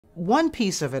One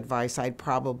piece of advice I'd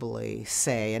probably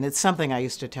say, and it's something I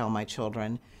used to tell my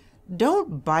children,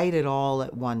 don't bite it all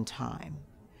at one time.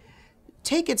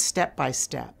 Take it step by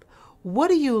step. What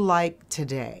do you like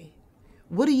today?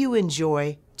 What do you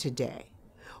enjoy today?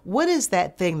 What is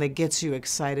that thing that gets you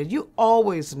excited? You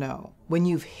always know when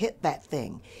you've hit that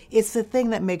thing. It's the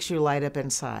thing that makes you light up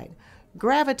inside.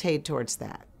 Gravitate towards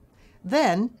that.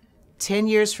 Then, 10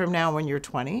 years from now when you're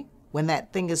 20, when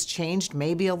that thing has changed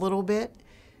maybe a little bit,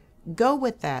 go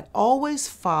with that. Always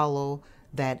follow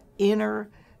that inner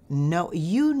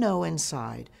you know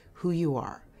inside who you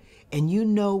are, and you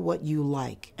know what you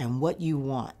like and what you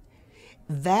want.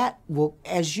 That will,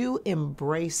 as you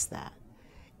embrace that,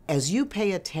 as you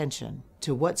pay attention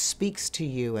to what speaks to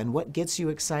you and what gets you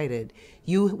excited,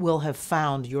 you will have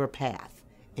found your path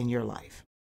in your life.